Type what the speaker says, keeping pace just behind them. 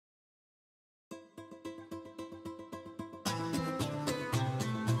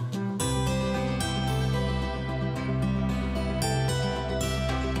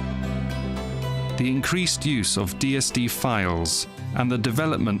The increased use of DSD files and the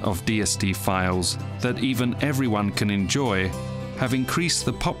development of DSD files that even everyone can enjoy have increased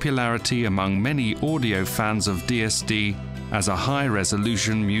the popularity among many audio fans of DSD as a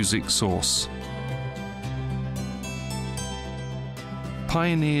high-resolution music source.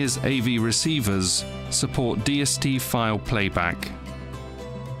 Pioneer's AV receivers support DSD file playback.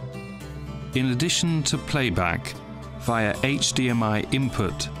 In addition to playback via HDMI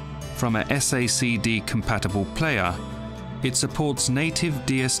input from a SACD compatible player, it supports native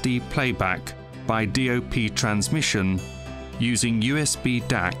DSD playback by DOP transmission using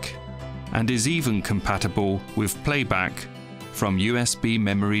USB-DAC and is even compatible with playback from USB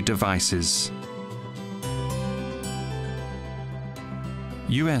memory devices.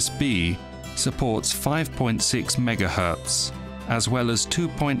 USB supports 5.6 MHz as well as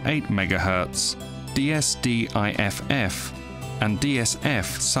 2.8 MHz DSD-IFF and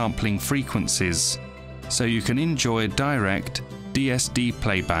DSF sampling frequencies, so you can enjoy direct DSD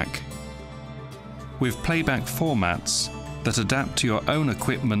playback. With playback formats that adapt to your own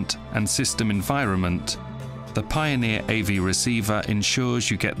equipment and system environment, the Pioneer AV receiver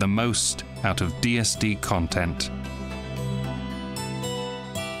ensures you get the most out of DSD content.